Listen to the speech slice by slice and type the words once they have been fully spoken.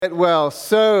Well,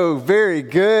 so very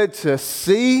good to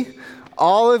see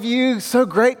all of you. So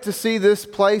great to see this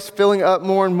place filling up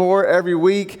more and more every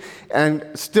week, and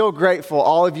still grateful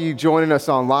all of you joining us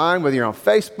online, whether you're on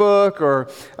Facebook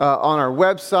or on our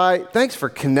website. Thanks for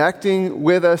connecting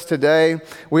with us today.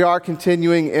 We are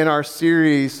continuing in our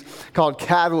series called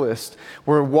Catalyst.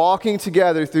 We're walking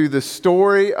together through the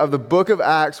story of the book of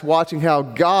Acts, watching how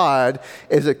God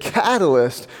is a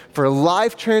catalyst for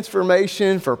life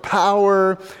transformation, for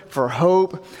power, for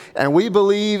hope. And we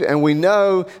believe and we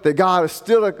know that God is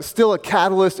still a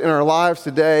catalyst in our lives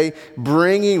today,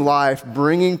 bringing life,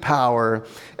 bringing power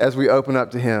as we open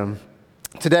up to Him.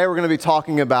 Today we're going to be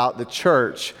talking about the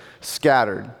church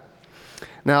scattered.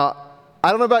 Now, I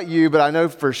don't know about you, but I know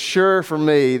for sure for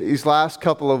me, these last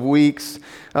couple of weeks,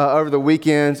 over the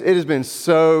weekends, it has been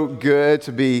so good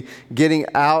to be getting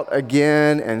out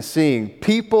again and seeing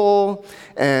people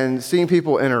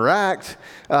interact.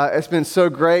 It's been so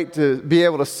great to be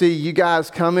able to see you guys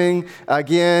coming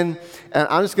again. And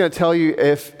I'm just going to tell you,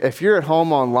 if you're at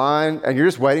home online and you're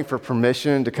just waiting for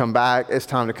permission to come back, it's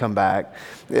time to come back.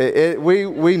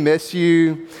 We miss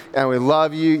you and we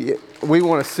love you. We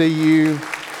want to see you.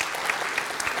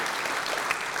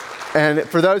 And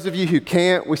for those of you who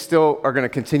can't, we still are going to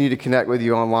continue to connect with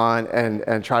you online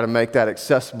and try to make that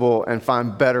accessible and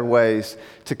find better ways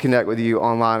to connect with you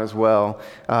online as well.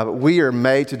 But we are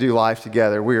made to do life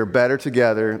together. We are better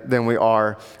together than we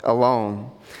are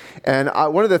alone. And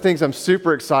one of the things I'm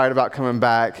super excited about coming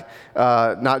back,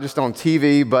 not just on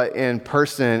TV, but in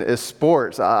person, is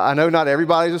sports. I know not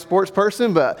everybody's a sports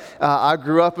person, but I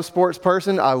grew up a sports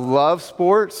person. I love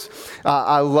sports.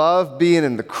 I love being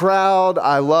in the crowd.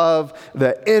 I love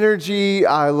the energy.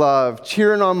 I love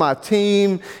cheering on my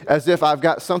team as if I've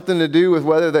got something to do with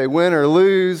whether they win or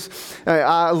lose.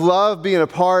 I love being a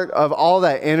part of all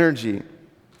that energy.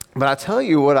 But I tell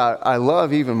you what I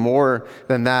love even more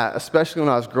than that, especially when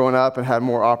I was growing up and had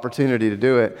more opportunity to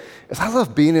do it, is I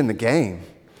love being in the game.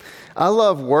 I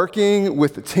love working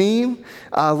with the team.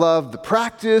 I love the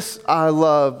practice. I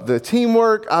love the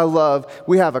teamwork.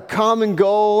 We have a common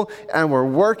goal and we're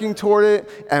working toward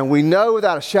it, and we know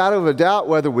without a shadow of a doubt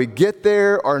whether we get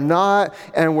there or not,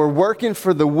 and we're working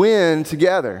for the win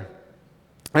together.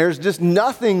 There's just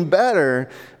nothing better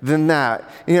than that.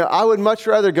 You know, I would much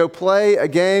rather go play a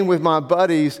game with my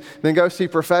buddies than go see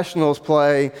professionals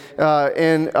play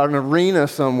in an arena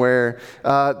somewhere.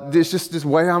 It's just the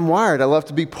way I'm wired. I love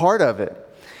to be part of it.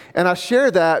 And I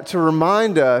share that to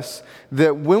remind us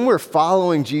that when we're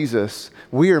following Jesus,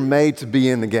 we are made to be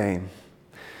in the game.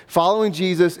 Following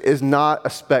Jesus is not a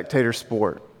spectator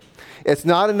sport. It's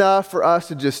not enough for us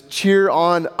to just cheer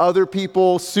on other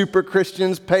people, super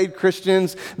Christians, paid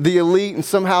Christians, the elite, and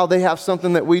somehow they have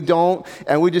something that we don't,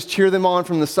 and we just cheer them on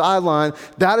from the sideline.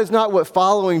 That is not what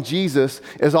following Jesus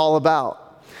is all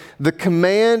about. The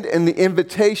command and the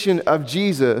invitation of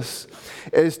Jesus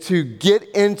is to get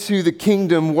into the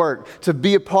kingdom work, to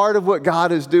be a part of what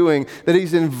God is doing, that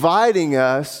He's inviting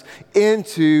us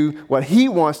into what He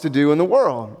wants to do in the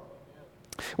world.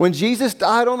 When Jesus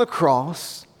died on the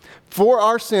cross for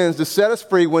our sins to set us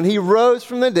free, when He rose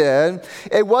from the dead,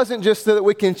 it wasn't just so that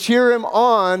we can cheer Him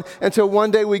on until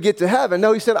one day we get to heaven.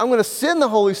 No, He said, I'm going to send the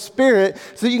Holy Spirit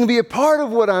so you can be a part of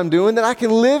what I'm doing, that I can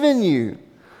live in you.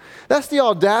 That's the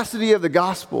audacity of the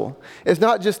gospel. It's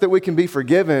not just that we can be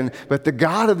forgiven, but the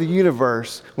God of the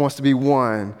universe wants to be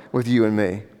one with you and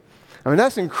me. I mean,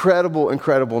 that's incredible,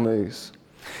 incredible news.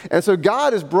 And so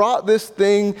God has brought this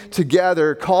thing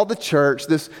together called the church,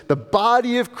 the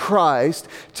body of Christ,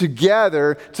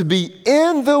 together to be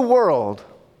in the world,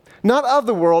 not of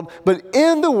the world, but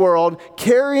in the world,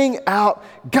 carrying out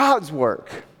God's work,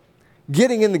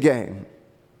 getting in the game.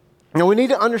 Now we need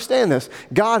to understand this.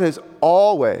 God has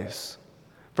always,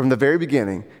 from the very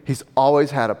beginning, He's always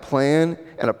had a plan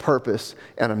and a purpose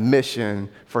and a mission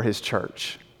for His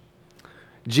church.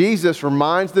 Jesus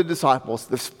reminds the disciples,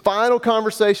 this final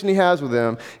conversation He has with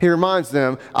them, He reminds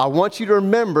them, I want you to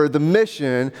remember the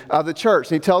mission of the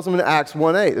church. And He tells them in Acts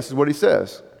 1:8, this is what He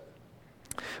says.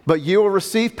 But you will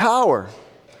receive power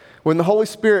when the Holy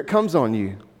Spirit comes on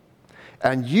you,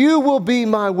 and you will be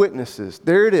my witnesses.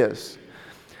 There it is.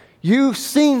 You've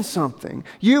seen something.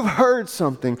 You've heard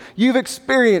something. You've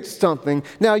experienced something.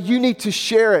 Now you need to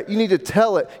share it. You need to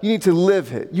tell it. You need to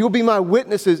live it. You'll be my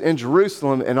witnesses in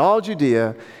Jerusalem and all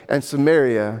Judea and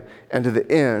Samaria and to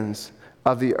the ends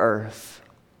of the earth.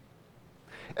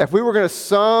 If we were going to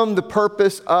sum the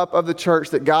purpose up of the church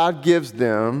that God gives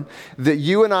them, that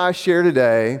you and I share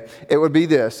today, it would be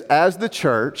this. As the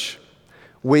church,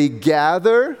 we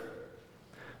gather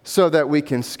so that we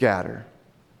can scatter.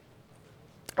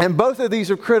 And both of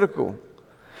these are critical.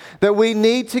 that we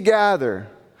need to gather.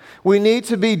 We need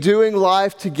to be doing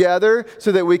life together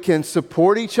so that we can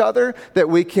support each other, that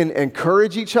we can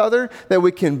encourage each other, that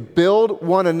we can build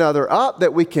one another up,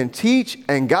 that we can teach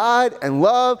and guide and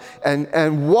love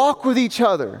and walk with each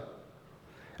other.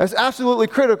 That's absolutely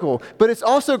critical. But it's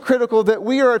also critical that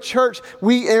we are a church,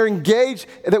 we are engaged,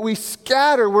 that we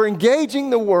scatter, we're engaging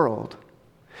the world.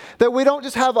 That we don't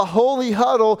just have a holy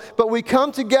huddle, but we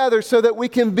come together so that we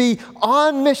can be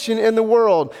on mission in the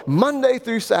world, Monday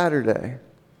through Saturday.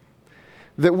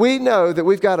 That we know that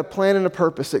we've got a plan and a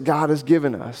purpose that God has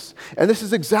given us. And this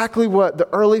is exactly what the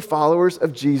early followers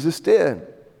of Jesus did.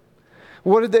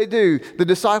 What did they do? The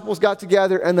disciples got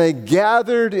together and they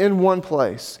gathered in one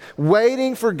place,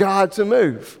 waiting for God to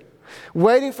move,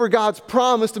 waiting for God's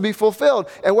promise to be fulfilled.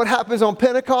 And what happens on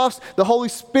Pentecost? The Holy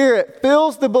Spirit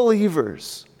fills the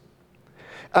believers.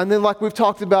 And then, like we've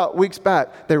talked about weeks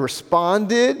back, they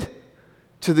responded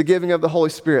to the giving of the Holy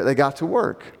Spirit. They got to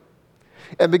work.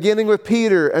 And beginning with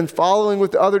Peter and following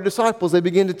with the other disciples, they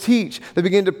begin to teach, they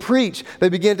begin to preach, they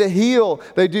begin to heal,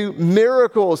 they do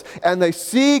miracles, and they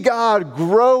see God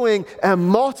growing and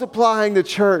multiplying the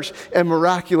church in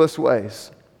miraculous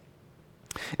ways.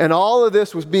 And all of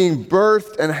this was being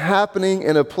birthed and happening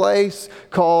in a place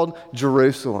called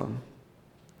Jerusalem.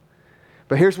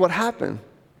 But here's what happened.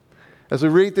 As we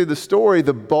read through the story,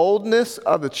 the boldness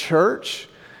of the church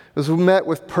was met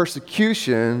with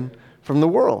persecution from the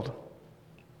world.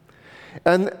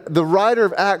 And the writer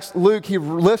of Acts, Luke, he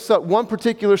lifts up one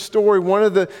particular story, one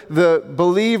of the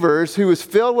believers who was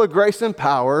filled with grace and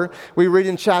power. We read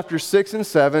in chapters 6 and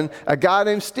 7, a guy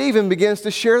named Stephen begins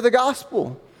to share the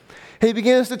gospel. He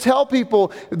begins to tell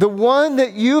people, the one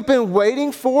that you've been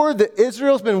waiting for, that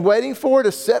Israel's been waiting for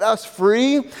to set us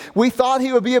free, we thought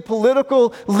he would be a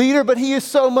political leader, but he is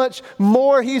so much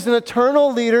more. He's an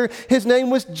eternal leader. His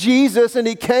name was Jesus, and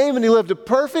he came and he lived a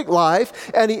perfect life,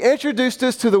 and he introduced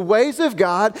us to the ways of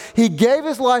God. He gave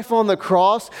his life on the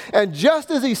cross, and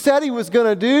just as he said he was going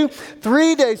to do,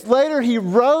 3 days later, he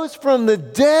rose from the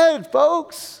dead,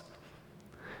 folks.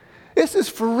 This is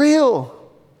for real.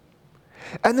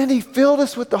 And then he filled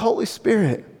us with the Holy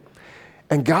Spirit.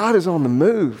 And God is on the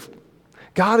move.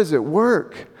 God is at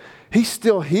work. He's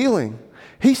still healing.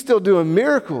 He's still doing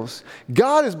miracles.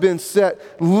 God has been set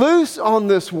loose on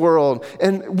this world.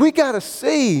 And we got to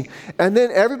see. And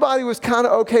then everybody was kind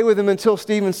of okay with him until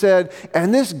Stephen said,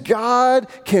 and this God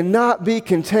cannot be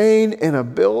contained in a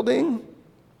building.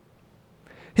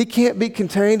 He can't be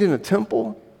contained in a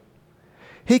temple.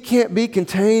 He can't be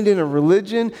contained in a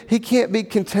religion. He can't be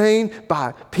contained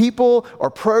by people or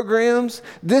programs.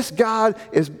 This God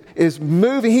is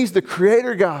moving. He's the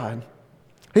creator God.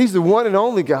 He's the one and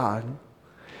only God.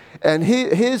 And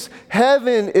his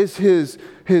heaven is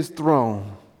his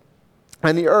throne.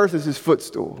 And the earth is his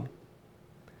footstool.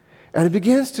 And it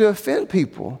begins to offend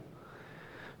people.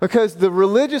 Because the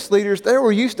religious leaders, they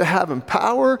were used to having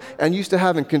power and used to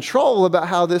having control about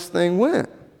how this thing went.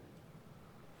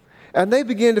 And they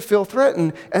begin to feel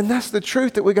threatened. And that's the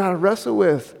truth that we got to wrestle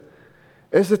with,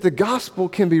 is that the gospel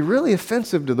can be really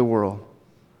offensive to the world,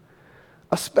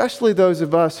 especially those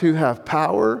of us who have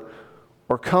power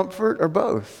or comfort or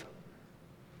both.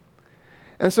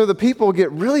 And so the people get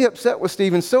really upset with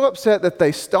Stephen, so upset that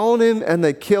they stone him and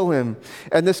they kill him.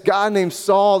 And this guy named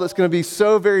Saul, that's going to be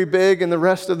so very big in the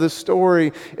rest of the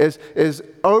story, is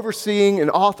overseeing and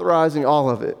authorizing all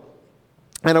of it.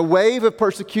 And a wave of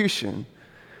persecution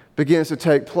begins to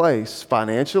take place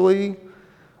financially,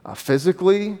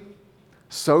 physically,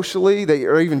 socially. They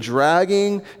are even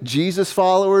dragging Jesus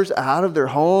followers out of their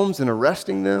homes and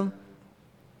arresting them.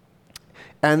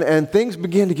 And things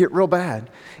begin to get real bad.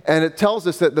 And it tells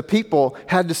us that the people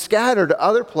had to scatter to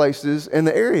other places in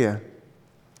the area.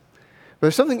 But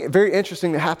there's something very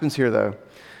interesting that happens here, though.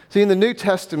 See, in the New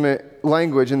Testament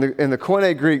language, in the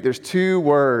Koine Greek, there's two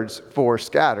words for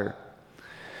scatter.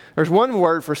 There's one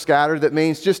word for scatter that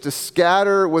means just to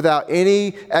scatter without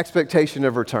any expectation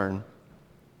of return.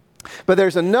 But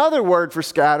there's another word for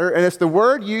scatter, and it's the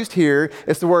word used here.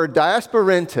 It's the word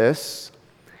diasporentis,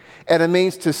 and it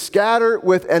means to scatter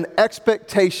with an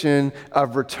expectation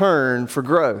of return for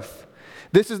growth.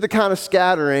 This is the kind of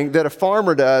scattering that a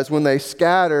farmer does when they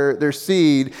scatter their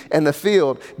seed in the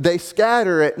field. They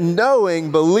scatter it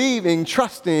knowing, believing,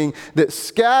 trusting that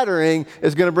scattering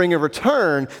is going to bring a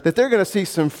return, that they're going to see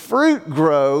some fruit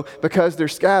grow because they're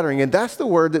scattering. And that's the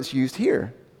word that's used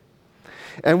here.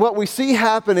 And what we see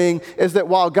happening is that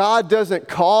while God doesn't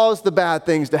cause the bad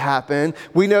things to happen,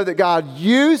 we know that God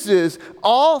uses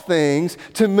all things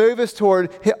to move us toward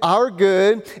our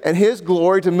good and His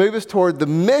glory, to move us toward the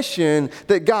mission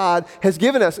that God has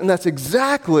given us. And that's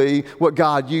exactly what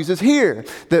God uses here.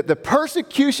 That the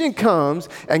persecution comes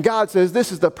and God says,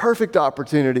 this is the perfect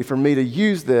opportunity for me to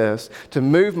use this to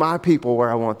move my people where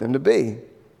I want them to be.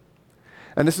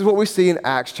 And this is what we see in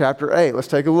Acts chapter 8. Let's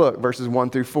take a look, verses 1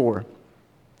 through 4.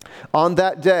 On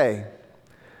that day,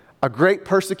 a great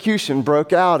persecution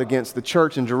broke out against the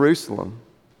church in Jerusalem.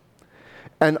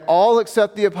 And all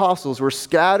except the apostles were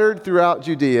scattered throughout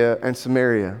Judea and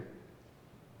Samaria.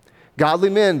 Godly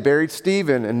men buried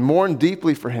Stephen and mourned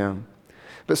deeply for him.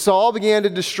 But Saul began to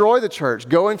destroy the church,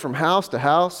 going from house to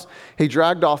house. He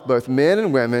dragged off both men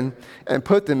and women and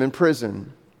put them in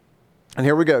prison. And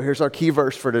here we go. Here's our key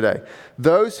verse for today.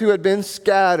 Those who had been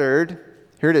scattered,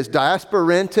 here it is,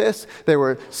 diasporentis, they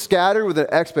were scattered with an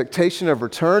expectation of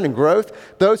return and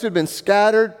growth. Those who had been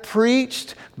scattered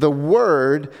preached the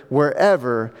word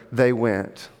wherever they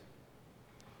went.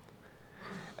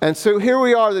 And so here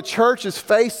we are, the church is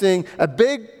facing a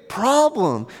big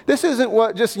problem. This isn't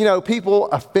what just, people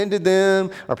offended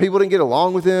them or people didn't get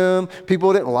along with them,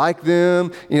 people didn't like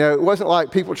them. It wasn't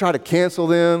like people tried to cancel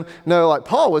them. No, like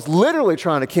Paul was literally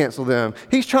trying to cancel them.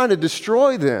 He's trying to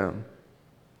destroy them.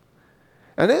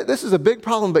 And this is a big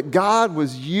problem, but God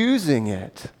was using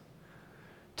it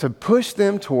to push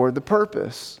them toward the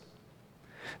purpose.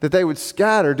 That they would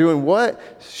scatter, doing what?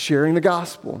 Sharing the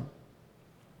gospel.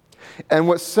 And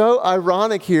what's so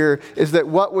ironic here is that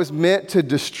what was meant to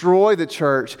destroy the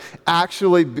church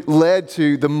actually led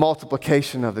to the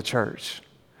multiplication of the church.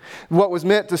 What was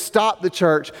meant to stop the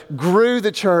church grew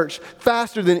the church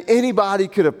faster than anybody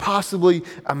could have possibly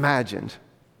imagined.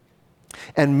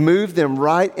 And moved them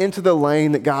right into the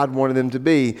lane that God wanted them to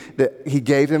be, that He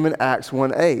gave them in Acts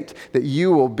 1:8, that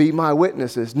you will be my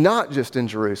witnesses, not just in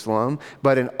Jerusalem,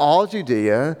 but in all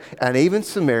Judea and even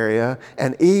Samaria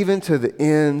and even to the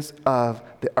ends of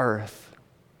the earth.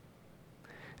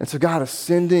 And so God is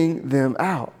sending them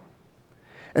out.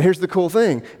 And here's the cool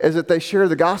thing, is that they share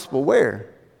the gospel where?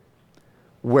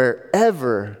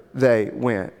 Wherever they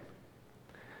went.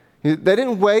 They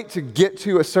didn't wait to get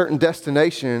to a certain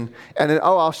destination and then,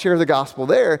 I'll share the gospel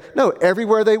there. No,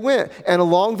 everywhere they went. And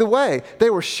along the way,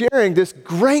 they were sharing this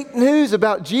great news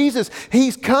about Jesus.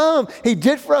 He's come. He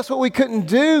did for us what we couldn't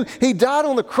do. He died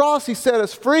on the cross. He set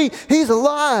us free. He's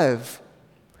alive.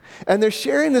 And they're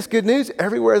sharing this good news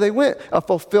everywhere they went. A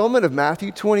fulfillment of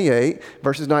Matthew 28,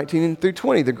 verses 19 through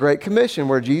 20, the Great Commission,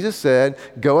 where Jesus said,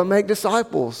 go and make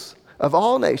disciples of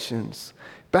all nations,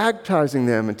 baptizing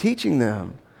them and teaching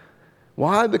them.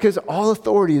 Why? Because all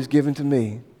authority is given to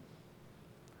me.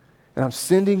 And I'm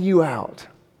sending you out.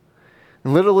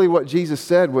 And literally what Jesus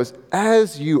said was,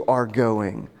 as you are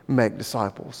going, make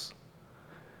disciples.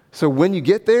 So when you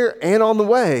get there and on the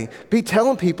way, be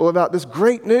telling people about this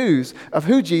great news of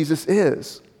who Jesus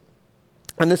is.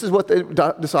 And this is what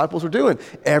the disciples were doing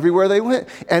everywhere they went.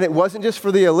 And it wasn't just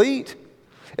for the elite.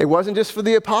 It wasn't just for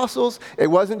the apostles. It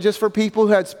wasn't just for people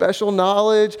who had special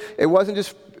knowledge. It wasn't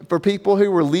just for people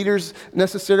who were leaders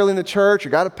necessarily in the church or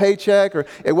got a paycheck, or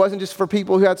it wasn't just for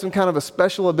people who had some kind of a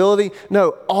special ability.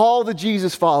 No, all the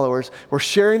Jesus followers were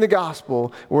sharing the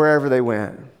gospel wherever they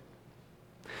went.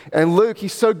 And Luke,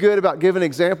 he's so good about giving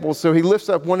examples, so he lifts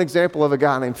up one example of a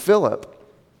guy named Philip.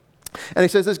 And he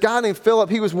says this guy named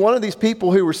Philip, he was one of these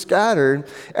people who were scattered,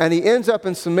 and he ends up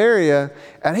in Samaria,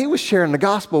 and he was sharing the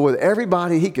gospel with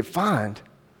everybody he could find.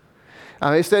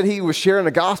 He said he was sharing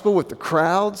the gospel with the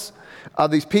crowds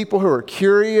of these people who were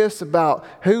curious about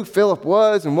who Philip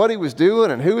was and what he was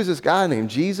doing and who was this guy named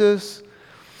Jesus.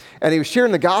 And he was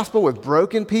sharing the gospel with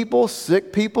broken people,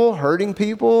 sick people, hurting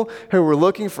people who were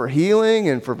looking for healing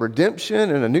and for redemption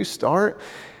and a new start.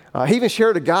 He even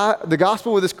shared the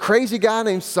gospel with this crazy guy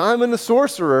named Simon the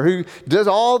sorcerer who does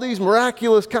all these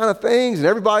miraculous kind of things, and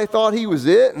everybody thought he was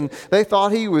it, and they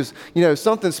thought he was,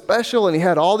 something special, and he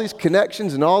had all these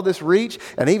connections and all this reach,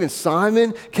 and even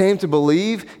Simon came to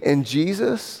believe in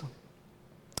Jesus.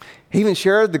 He even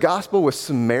shared the gospel with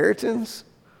Samaritans.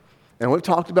 And we've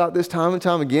talked about this time and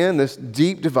time again, this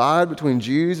deep divide between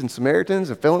Jews and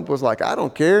Samaritans, and Philip was like, I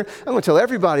don't care. I'm going to tell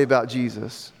everybody about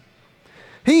Jesus.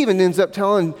 He even ends up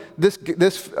telling this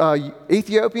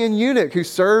Ethiopian eunuch who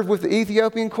served with the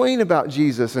Ethiopian queen about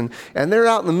Jesus. And they're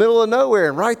out in the middle of nowhere,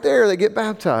 and right there they get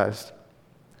baptized.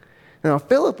 Now,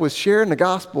 Philip was sharing the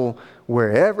gospel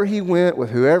wherever he went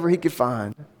with whoever he could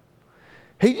find.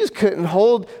 He just couldn't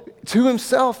hold to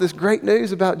himself this great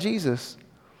news about Jesus.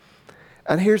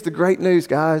 And here's the great news,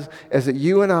 guys, is that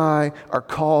you and I are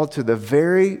called to the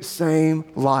very same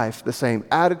life, the same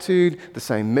attitude, the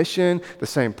same mission, the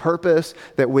same purpose,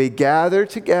 that we gather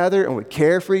together and we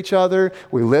care for each other,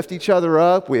 we lift each other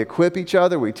up, we equip each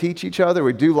other, we teach each other,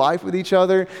 we do life with each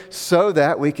other so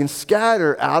that we can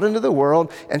scatter out into the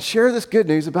world and share this good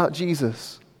news about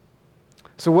Jesus.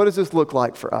 So what does this look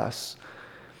like for us?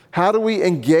 How do we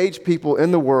engage people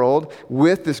in the world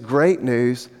with this great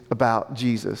news about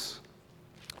Jesus?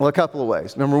 Well, a couple of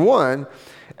ways. Number one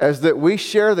is that we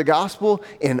share the gospel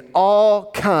in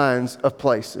all kinds of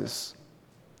places.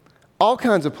 All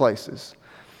kinds of places.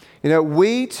 You know,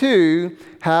 we too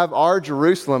have our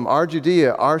Jerusalem, our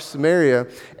Judea, our Samaria,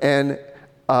 and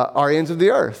our ends of the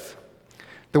earth.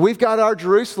 That we've got our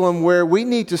Jerusalem where we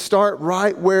need to start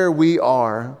right where we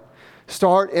are.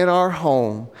 Start in our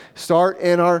home, start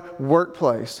in our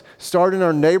workplace, start in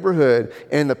our neighborhood,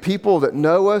 and the people that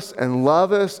know us and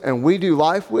love us and we do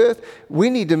life with. We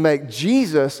need to make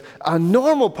Jesus a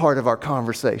normal part of our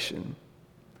conversation.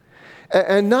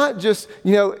 And not just,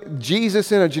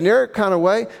 Jesus in a generic kind of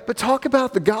way, but talk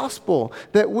about the gospel,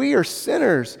 that we are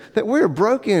sinners, that we are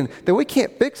broken, that we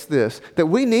can't fix this, that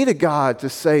we need a God to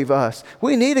save us.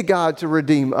 We need a God to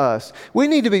redeem us. We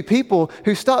need to be people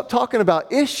who stop talking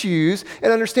about issues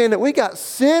and understand that we got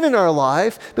sin in our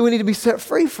life that we need to be set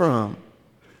free from.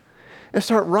 And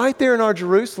start right there in our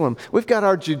Jerusalem. We've got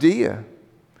our Judea.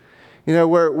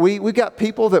 Where we got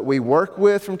people that we work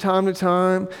with from time to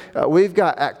time. We've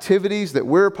got activities that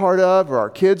we're a part of or our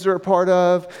kids are a part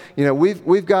of.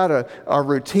 We've got our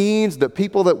routines, the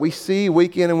people that we see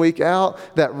week in and week out,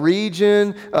 that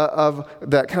region of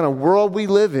that kind of world we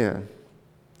live in.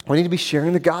 We need to be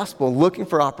sharing the gospel, looking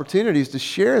for opportunities to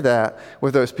share that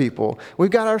with those people.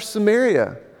 We've got our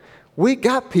Samaria. We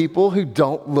got people who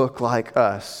don't look like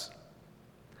us.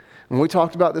 And we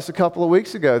talked about this a couple of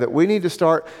weeks ago, that we need to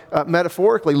start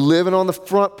metaphorically living on the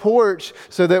front porch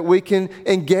so that we can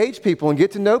engage people and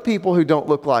get to know people who don't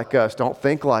look like us, don't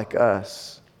think like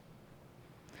us,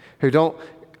 who don't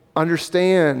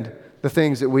understand the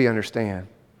things that we understand.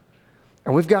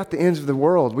 And we've got the ends of the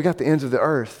world. We've got the ends of the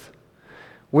earth.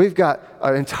 We've got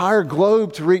an entire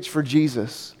globe to reach for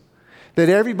Jesus. That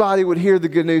everybody would hear the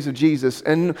good news of Jesus.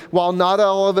 And while not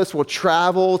all of us will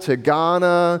travel to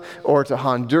Ghana or to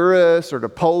Honduras or to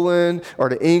Poland or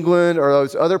to England or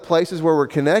those other places where we're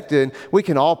connected, we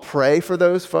can all pray for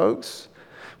those folks.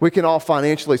 We can all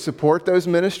financially support those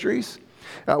ministries.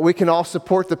 We can all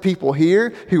support the people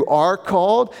here who are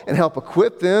called and help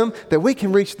equip them, that we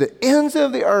can reach the ends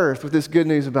of the earth with this good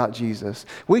news about Jesus.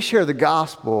 We share the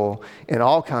gospel in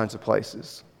all kinds of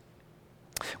places.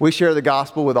 We share the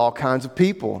gospel with all kinds of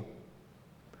people.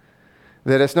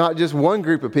 That it's not just one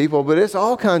group of people, but it's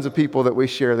all kinds of people that we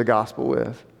share the gospel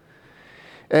with.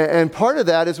 And part of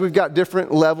that is we've got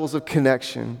different levels of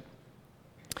connection.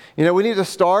 We need to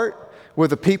start with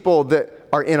the people that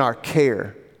are in our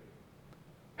care.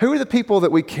 Who are the people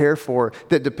that we care for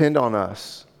that depend on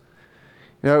us?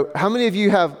 How many of you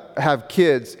have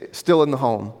kids still in the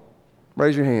home?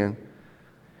 Raise your hand.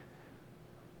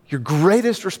 Your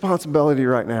greatest responsibility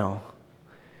right now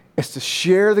is to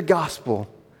share the gospel.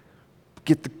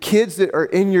 Get the kids that are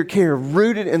in your care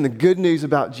rooted in the good news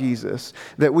about Jesus,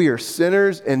 that we are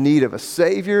sinners in need of a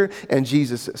Savior, and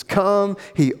Jesus has come.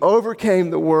 He overcame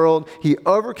the world. He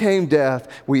overcame death.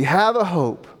 We have a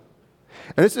hope.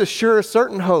 And this is a sure,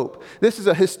 certain hope. This is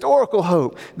a historical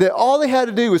hope that all they had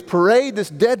to do was parade this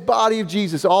dead body of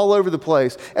Jesus all over the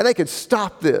place, and they could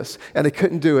stop this, and they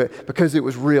couldn't do it because it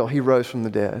was real. He rose from the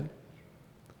dead.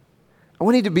 And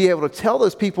we need to be able to tell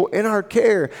those people in our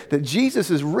care that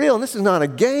Jesus is real, and this is not a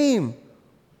game.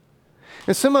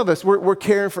 And some of us, we're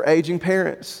caring for aging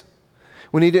parents.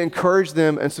 We need to encourage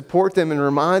them and support them and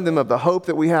remind them of the hope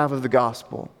that we have of the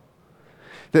gospel.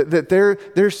 That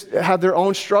they have their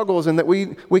own struggles, and that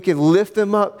we can lift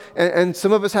them up. And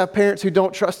some of us have parents who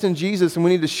don't trust in Jesus, and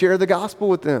we need to share the gospel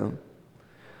with them.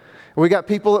 We got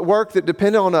people at work that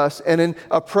depend on us, and in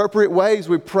appropriate ways,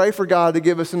 we pray for God to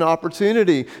give us an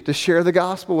opportunity to share the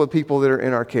gospel with people that are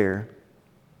in our care.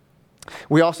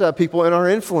 We also have people in our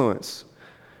influence.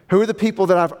 Who are the people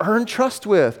that I've earned trust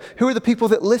with? Who are the people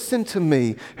that listen to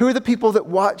me? Who are the people that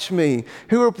watch me?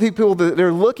 Who are people that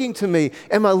are looking to me?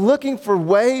 Am I looking for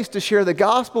ways to share the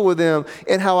gospel with them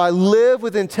in how I live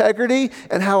with integrity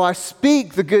and how I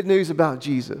speak the good news about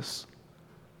Jesus?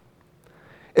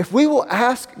 If we will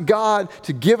ask God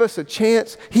to give us a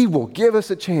chance, He will give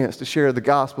us a chance to share the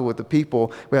gospel with the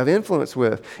people we have influence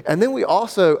with. And then we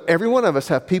also, every one of us,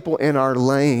 have people in our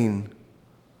lane.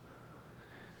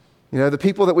 The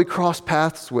people that we cross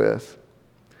paths with.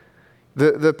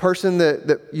 The person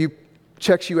that you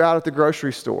checks you out at the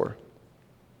grocery store,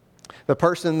 the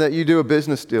person that you do a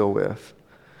business deal with,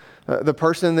 the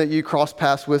person that you cross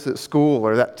paths with at school,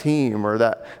 or that team, or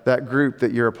that group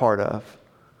that you're a part of.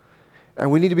 And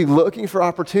we need to be looking for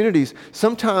opportunities.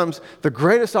 Sometimes the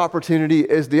greatest opportunity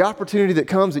is the opportunity that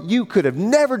comes that you could have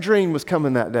never dreamed was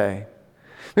coming that day.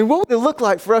 I mean, what would it look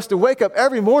like for us to wake up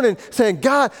every morning saying,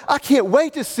 God, I can't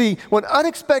wait to see what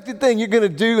unexpected thing you're going to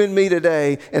do in me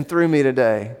today and through me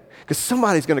today. Because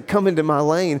somebody's going to come into my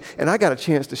lane and I got a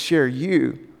chance to share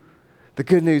you the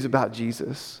good news about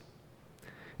Jesus.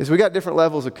 As we got different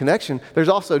levels of connection, there's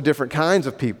also different kinds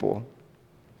of people.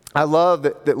 I love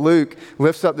that Luke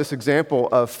lifts up this example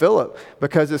of Philip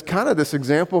because it's kind of this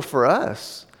example for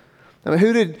us. I mean,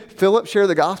 who did Philip share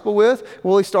the gospel with?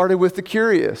 Well, he started with the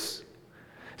curious.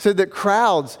 Said that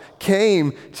crowds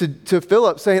came to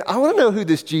Philip saying, I want to know who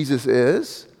this Jesus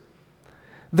is.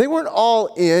 They weren't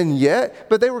all in yet,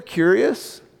 but they were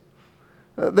curious.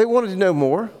 They wanted to know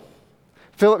more.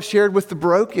 Philip shared with the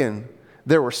broken.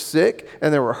 There were sick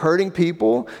and there were hurting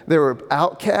people. They were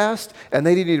outcast and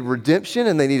they needed redemption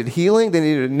and they needed healing. They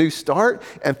needed a new start.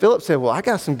 And Philip said, well, I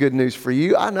got some good news for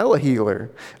you. I know a healer.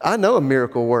 I know a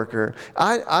miracle worker.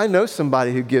 I know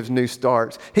somebody who gives new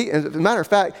starts. As a matter of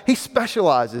fact, he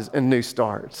specializes in new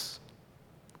starts.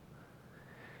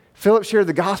 Philip shared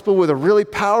the gospel with a really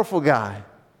powerful guy.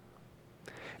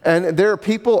 And there are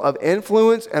people of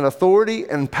influence and authority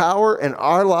and power in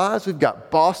our lives. We've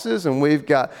got bosses and we've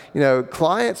got,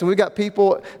 clients and we've got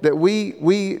people that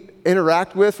we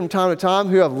interact with from time to time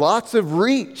who have lots of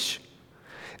reach.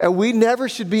 And we never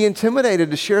should be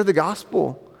intimidated to share the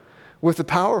gospel with the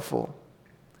powerful.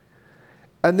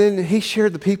 And then he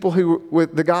shared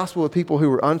the gospel with people who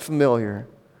were unfamiliar,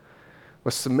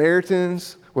 with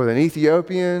Samaritans, with an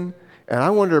Ethiopian, and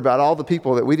I wonder about all the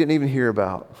people that we didn't even hear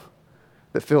about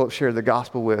that Philip shared the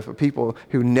gospel with people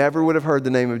who never would have heard the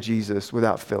name of Jesus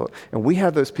without Philip. And we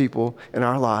have those people in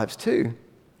our lives too.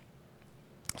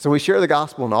 So we share the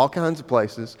gospel in all kinds of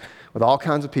places, with all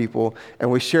kinds of people,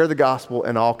 and we share the gospel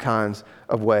in all kinds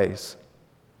of ways.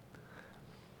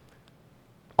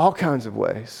 All kinds of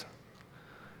ways.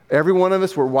 Every one of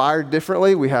us, we're wired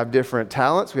differently. We have different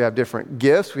talents. We have different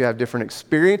gifts. We have different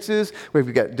experiences.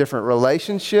 We've got different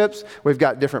relationships. We've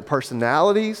got different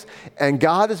personalities. And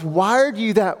God has wired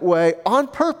you that way on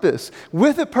purpose,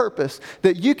 with a purpose,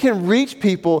 that you can reach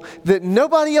people that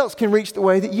nobody else can reach the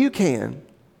way that you can.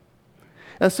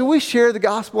 And so we share the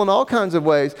gospel in all kinds of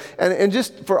ways. And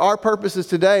just for our purposes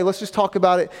today, let's just talk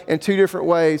about it in two different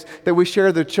ways. That we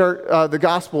share the church, the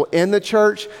gospel in the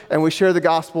church, and we share the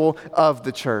gospel of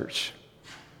the church.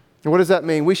 And what does that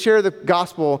mean? We share the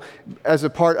gospel as a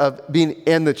part of being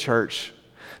in the church.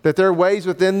 That there are ways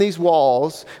within these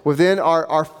walls, within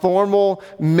our formal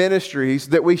ministries,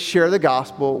 that we share the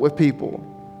gospel with people.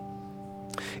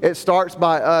 It starts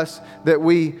by us that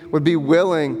we would be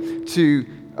willing to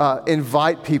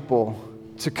invite people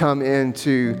to come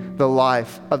into the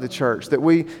life of the church.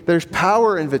 There's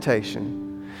power in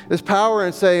invitation. There's power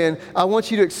in saying, I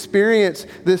want you to experience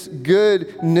this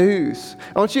good news.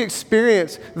 I want you to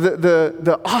experience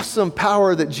the awesome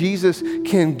power that Jesus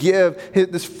can give,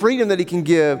 this freedom that he can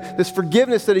give, this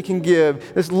forgiveness that he can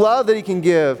give, this love that he can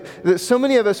give. That so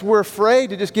many of us, we're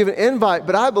afraid to just give an invite,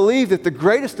 but I believe that the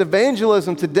greatest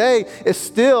evangelism today is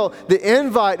still the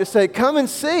invite to say, come and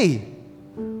see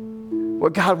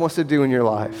what God wants to do in your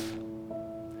life.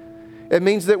 It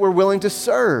means that we're willing to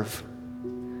serve.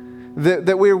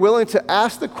 That we are willing to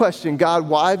ask the question, God,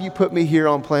 why have you put me here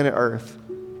on planet Earth?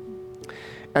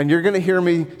 And you're going to hear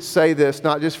me say this,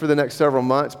 not just for the next several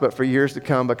months, but for years to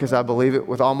come, because I believe it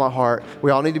with all my heart.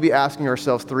 We all need to be asking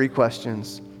ourselves three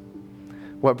questions.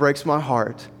 What breaks my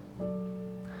heart?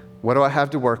 What do I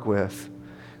have to work with?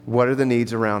 What are the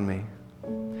needs around me?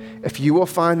 If you will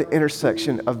find the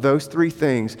intersection of those three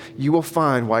things, you will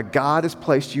find why God has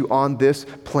placed you on this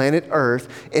planet Earth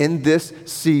in this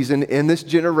season, in this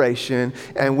generation.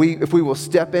 And if we will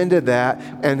step into that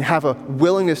and have a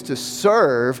willingness to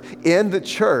serve in the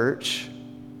church,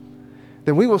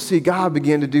 then we will see God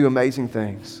begin to do amazing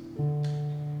things.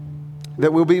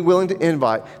 That we'll be willing to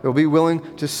invite, we'll be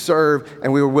willing to serve,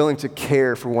 and we are willing to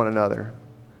care for one another.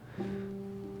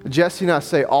 Jesse and I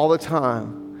say all the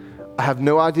time, I have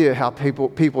no idea how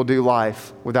people do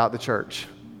life without the church.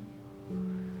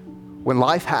 When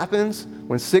life happens,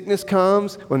 when sickness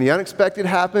comes, when the unexpected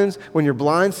happens, when you're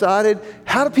blindsided,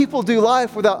 how do people do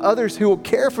life without others who will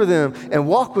care for them and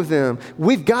walk with them?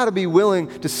 We've got to be willing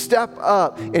to step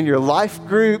up in your life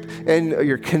group and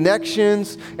your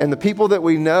connections and the people that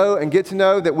we know and get to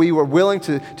know, that we were willing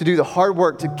to do the hard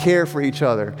work to care for each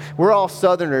other. We're all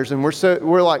Southerners, and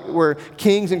we're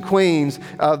kings and queens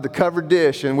of the covered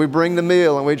dish, and we bring the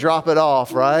meal and we drop it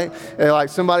off, right? And like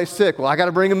somebody's sick, well, I got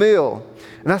to bring a meal.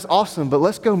 And that's awesome, but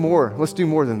let's go more. Let's do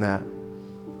more than that.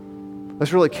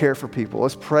 Let's really care for people.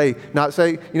 Let's pray. Not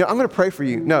say, I'm going to pray for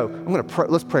you. No,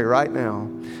 let's pray right now.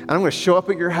 And I'm going to show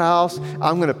up at your house.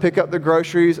 I'm going to pick up the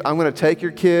groceries. I'm going to take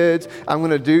your kids. I'm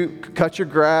going to cut your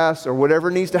grass or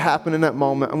whatever needs to happen in that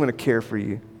moment. I'm going to care for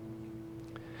you.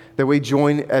 That we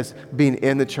join as being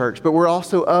in the church, but we're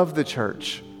also of the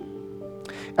church.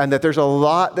 And that there's a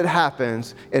lot that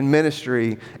happens in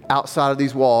ministry outside of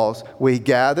these walls. We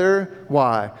gather,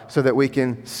 why? So that we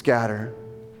can scatter.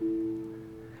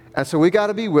 And so we got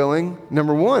to be willing,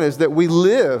 number one, is that we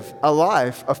live a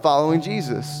life of following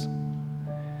Jesus.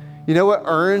 You know what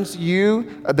earns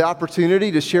you the opportunity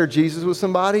to share Jesus with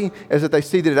somebody? Is that they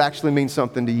see that it actually means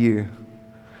something to you.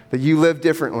 That you live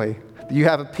differently. That you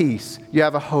have a peace. You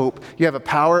have a hope. You have a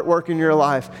power at work in your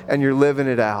life, and you're living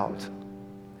it out.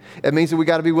 It means that we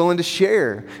got to be willing to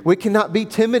share. We cannot be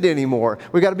timid anymore.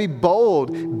 We got to be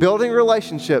bold, building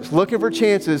relationships, looking for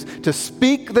chances to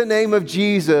speak the name of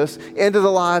Jesus into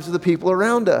the lives of the people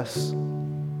around us.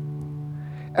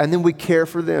 And then we care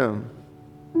for them.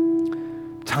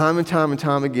 Time and time and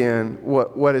time again,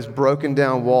 what has broken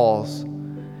down walls.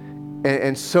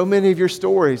 And so many of your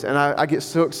stories, and I get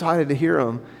so excited to hear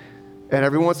them. And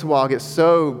every once in a while, I get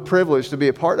so privileged to be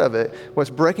a part of it. What's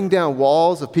breaking down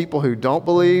walls of people who don't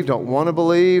believe, don't want to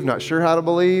believe, not sure how to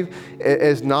believe,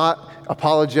 is not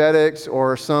apologetics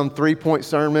or some 3-point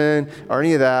sermon or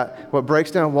any of that. What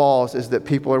breaks down walls is that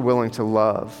people are willing to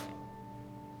love.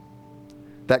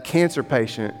 That cancer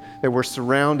patient that we're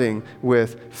surrounding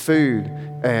with food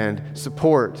and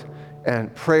support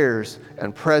and prayers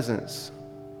and presence.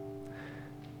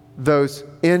 Those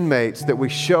inmates that we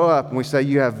show up and we say,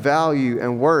 you have value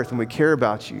and worth and we care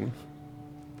about you.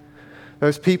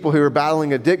 Those people who are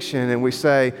battling addiction and we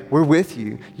say, we're with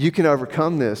you. You can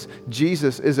overcome this.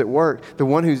 Jesus is at work. The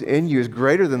one who's in you is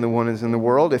greater than the one who's in the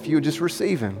world if you would just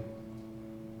receive him.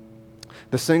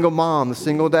 The single mom, the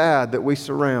single dad that we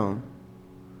surround.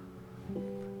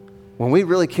 When we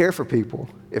really care for people,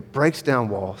 it breaks down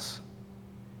walls.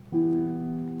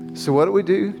 So what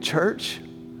do? Church?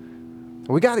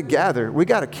 We got to gather. We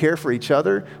got to care for each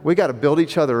other. We got to build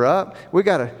each other up. We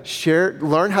got to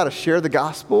learn how to share the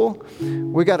gospel.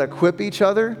 We got to equip each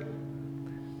other.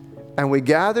 And we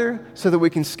gather so that we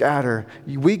can scatter.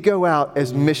 We go out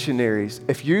as missionaries.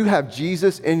 If you have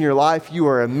Jesus in your life, you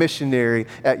are a missionary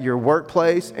at your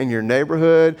workplace, in your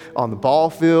neighborhood, on the ball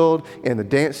field, in the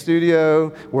dance studio,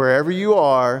 wherever you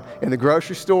are, in the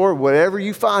grocery store, whatever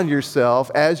you find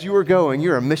yourself, as you are going,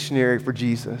 you're a missionary for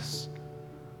Jesus.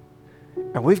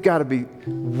 And we've got to be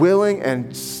willing and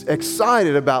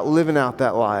excited about living out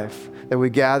that life, that we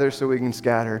gather so we can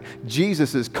scatter.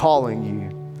 Jesus is calling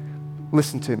you.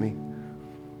 Listen to me.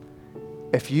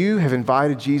 If you have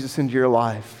invited Jesus into your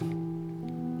life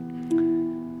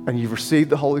and you've received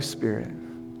the Holy Spirit,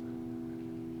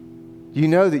 you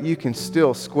know that you can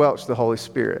still squelch the Holy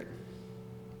Spirit.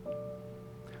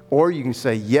 Or you can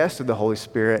say yes to the Holy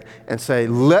Spirit and say,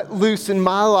 let loose in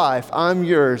my life, I'm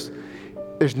yours.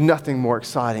 There's nothing more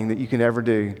exciting that you can ever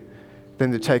do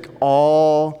than to take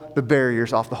all the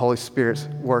barriers off the Holy Spirit's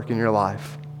work in your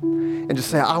life. And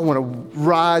just say, I want to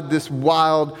ride this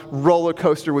wild roller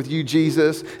coaster with you,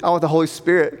 Jesus. I want the Holy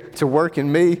Spirit to work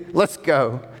in me. Let's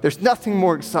go. There's nothing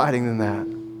more exciting than that.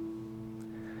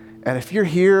 And if you're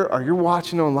here or you're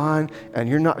watching online and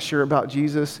you're not sure about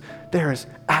Jesus, there is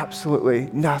absolutely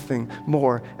nothing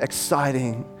more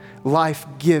exciting,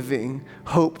 life-giving,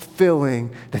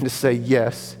 hope-filling than to say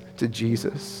yes to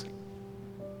Jesus.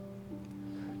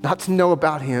 Not to know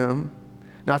about him,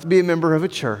 not to be a member of a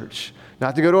church,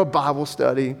 not to go to a Bible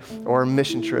study or a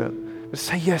mission trip, but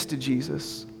say yes to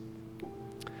Jesus.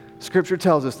 Scripture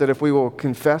tells us that if we will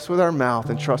confess with our mouth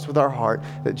and trust with our heart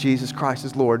that Jesus Christ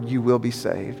is Lord, you will be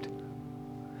saved.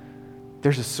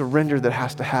 There's a surrender that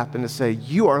has to happen to say,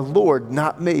 you are Lord,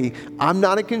 not me. I'm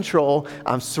not in control.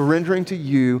 I'm surrendering to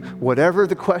you. Whatever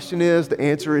the question is, the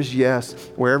answer is yes.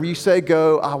 Wherever you say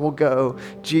go, I will go.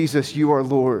 Jesus, you are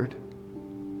Lord.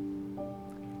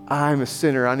 I'm a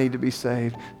sinner. I need to be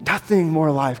saved. Nothing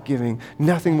more life-giving,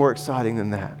 nothing more exciting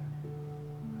than that.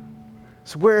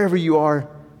 So wherever you are,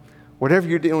 whatever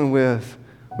you're dealing with,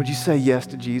 would you say yes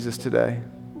to Jesus today?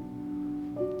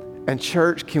 And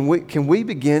church, can we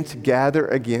begin to gather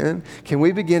again? Can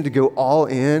we begin to go all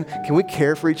in? Can we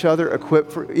care for each other,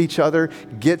 equip for each other,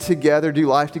 get together, do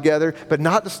life together, but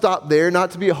not to stop there,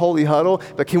 not to be a holy huddle,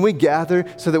 but can we gather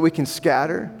so that we can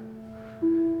scatter?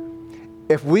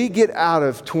 If we get out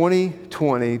of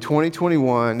 2020,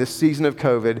 2021, this season of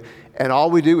COVID, and all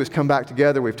we do is come back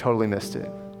together, we've totally missed it.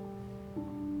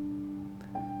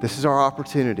 This is our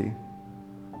opportunity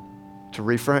to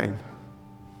reframe.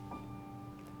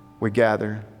 We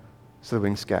gather so that we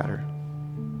can scatter.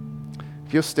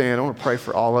 If you'll stand, I want to pray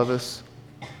for all of us.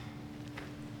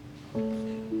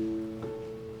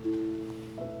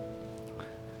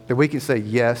 That we can say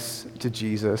yes to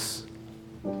Jesus.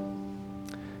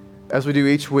 As we do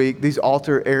each week, these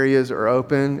altar areas are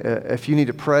open. If you need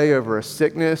to pray over a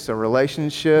sickness, a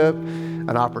relationship,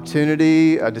 an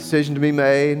opportunity, a decision to be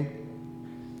made,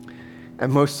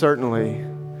 and most certainly,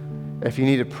 if you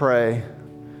need to pray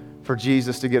for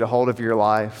Jesus to get a hold of your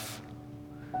life,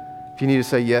 if you need to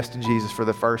say yes to Jesus for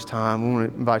the first time, we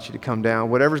want to invite you to come down.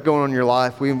 Whatever's going on in your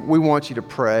life, we want you to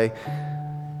pray.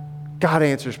 God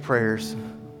answers prayers.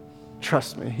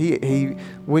 Trust me.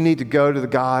 We need to go to the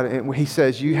God, and He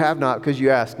says, you have not because you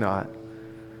ask not.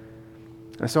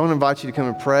 And so I want to invite you to come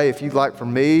and pray. If you'd like for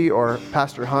me or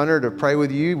Pastor Hunter to pray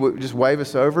with you, just wave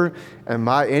us over. And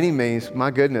by any means,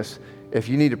 my goodness, if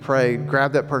you need to pray,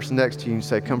 grab that person next to you and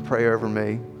say, come pray over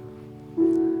me.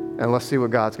 And let's see what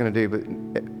God's going to do.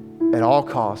 But at all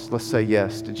costs, let's say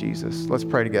yes to Jesus. Let's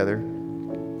pray together.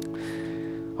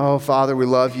 Oh, Father, we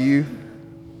love you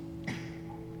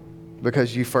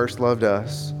because you first loved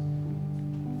us.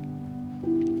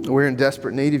 We're in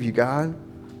desperate need of you, God.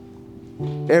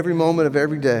 Every moment of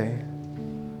every day.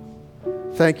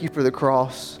 Thank you for the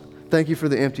cross. Thank you for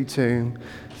the empty tomb.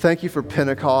 Thank you for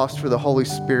Pentecost, for the Holy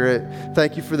Spirit.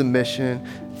 Thank you for the mission.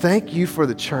 Thank you for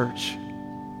the church.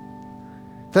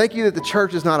 Thank you that the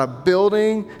church is not a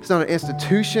building, it's not an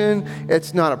institution,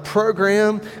 it's not a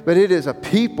program, but it is a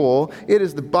people. It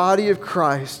is the body of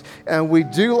Christ. And we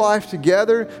do life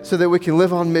together so that we can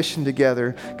live on mission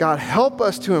together. God, help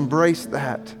us to embrace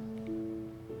that,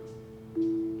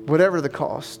 whatever the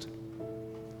cost.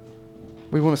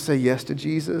 We want to say yes to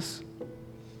Jesus.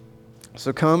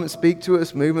 So come and speak to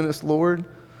us, move in us, Lord.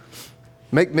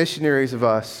 Make missionaries of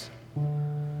us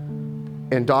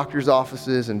in doctors'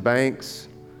 offices and banks,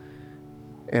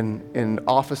 in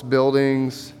office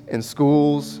buildings, in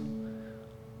schools,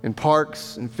 in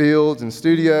parks and fields and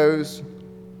studios,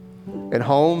 in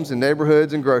homes and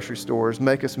neighborhoods and grocery stores.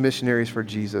 Make us missionaries for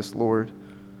Jesus, Lord.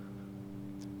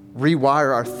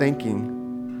 Rewire our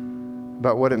thinking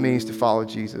about what it means to follow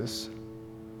Jesus,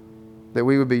 that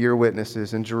we would be your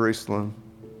witnesses in Jerusalem,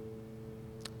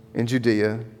 in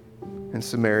Judea, in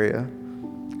Samaria,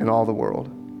 in all the world.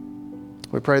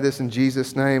 We pray this in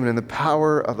Jesus' name and in the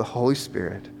power of the Holy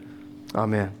Spirit.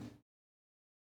 Amen.